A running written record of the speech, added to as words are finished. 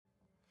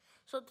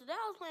So today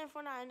I was playing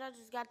Fortnite and I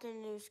just got the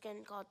new skin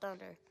called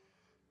Thunder.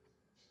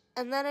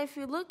 And then if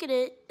you look at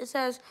it, it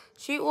says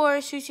Street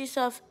Wars, Sushi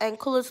Stuff, and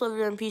Coolest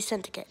Liver and Peace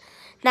Syndicate.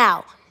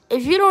 Now,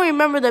 if you don't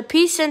remember, the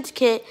Peace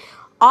Syndicate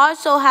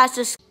also has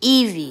this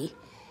Eevee.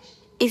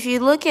 If you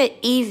look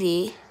at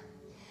Eevee,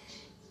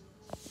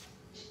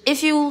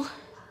 if you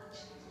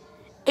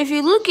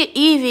look at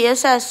Eevee, it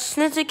says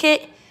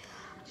Syndicate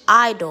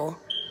Idol.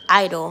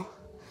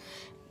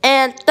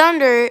 And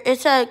Thunder, it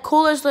said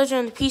Coolest Liver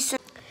and Peace Syndicate.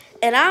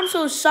 And I'm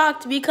so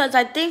shocked because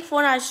I think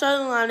Fortnite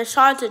Storyline is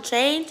hard to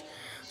change.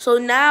 So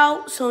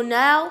now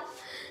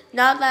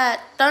that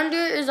Thunder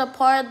is a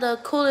part of the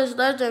Coolest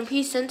Legend and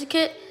Peace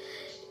Syndicate,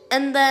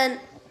 and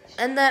then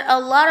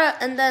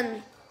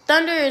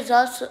Thunder is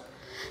also.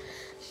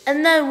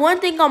 And then one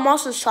thing I'm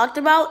also shocked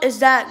about is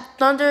that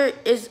Thunder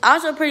is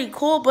also pretty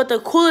cool, but the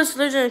Coolest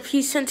Legend and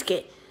Peace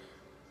Syndicate.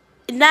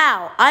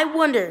 Now I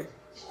wonder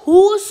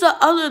who's the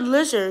other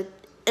lizard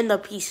in the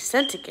Peace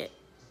Syndicate.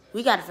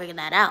 We gotta figure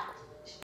that out.